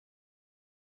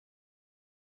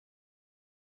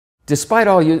Despite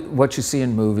what you see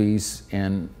in movies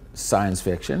and science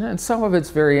fiction, and some of it's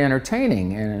very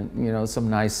entertaining and some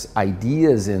nice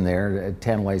ideas in there,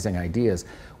 tantalizing ideas,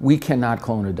 we cannot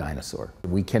clone a dinosaur.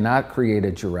 We cannot create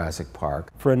a Jurassic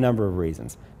Park. For a number of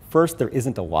reasons. First, there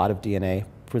isn't a lot of DNA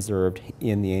preserved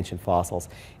in the ancient fossils,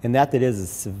 and that is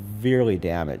severely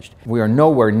damaged. We are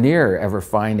nowhere near ever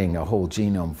finding a whole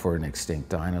genome for an extinct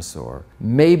dinosaur.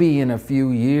 Maybe in a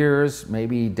few years,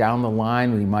 maybe down the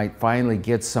line, we might finally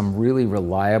get some really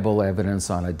reliable evidence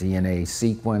on a DNA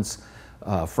sequence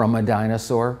from a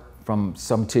dinosaur, from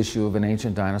some tissue of an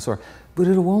ancient dinosaur, but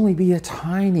it'll only be a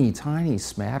tiny, tiny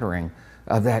smattering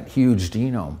of that huge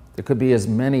genome. There could be as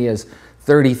many as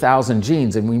 30,000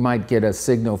 genes, and we might get a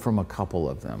signal from a couple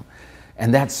of them.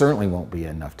 And that certainly won't be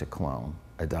enough to clone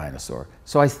a dinosaur.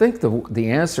 So I think the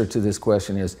answer to this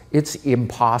question is it's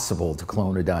impossible to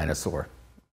clone a dinosaur.